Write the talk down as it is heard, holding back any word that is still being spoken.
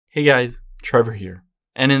Hey guys, Trevor here.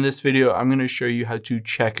 And in this video, I'm going to show you how to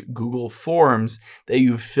check Google Forms that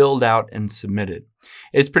you've filled out and submitted.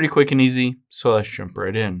 It's pretty quick and easy, so let's jump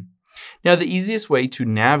right in. Now, the easiest way to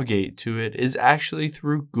navigate to it is actually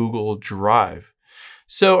through Google Drive.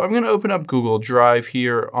 So I'm going to open up Google Drive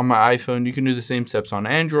here on my iPhone. You can do the same steps on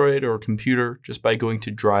Android or computer just by going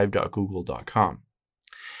to drive.google.com.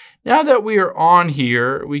 Now that we are on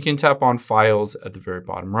here, we can tap on Files at the very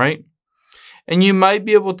bottom right. And you might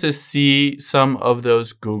be able to see some of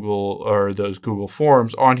those Google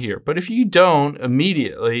Forms on here. But if you don't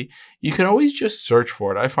immediately, you can always just search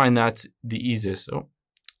for it. I find that's the easiest. So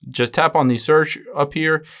just tap on the search up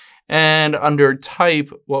here. And under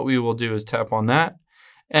type, what we will do is tap on that.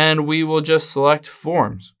 And we will just select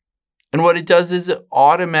Forms. And what it does is it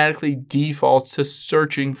automatically defaults to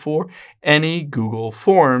searching for any Google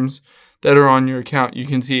Forms that are on your account. You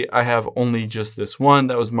can see I have only just this one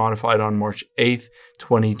that was modified on March 8th,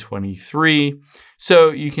 2023.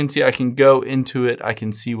 So you can see I can go into it. I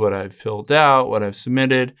can see what I've filled out, what I've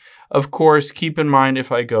submitted. Of course, keep in mind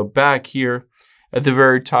if I go back here at the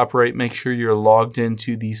very top right, make sure you're logged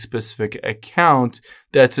into the specific account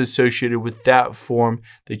that's associated with that form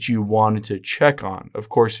that you wanted to check on. Of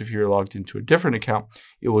course, if you're logged into a different account,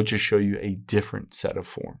 it will just show you a different set of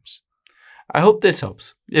forms. I hope this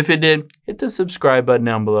helps. If it did, hit the subscribe button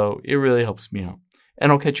down below. It really helps me out.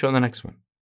 And I'll catch you on the next one.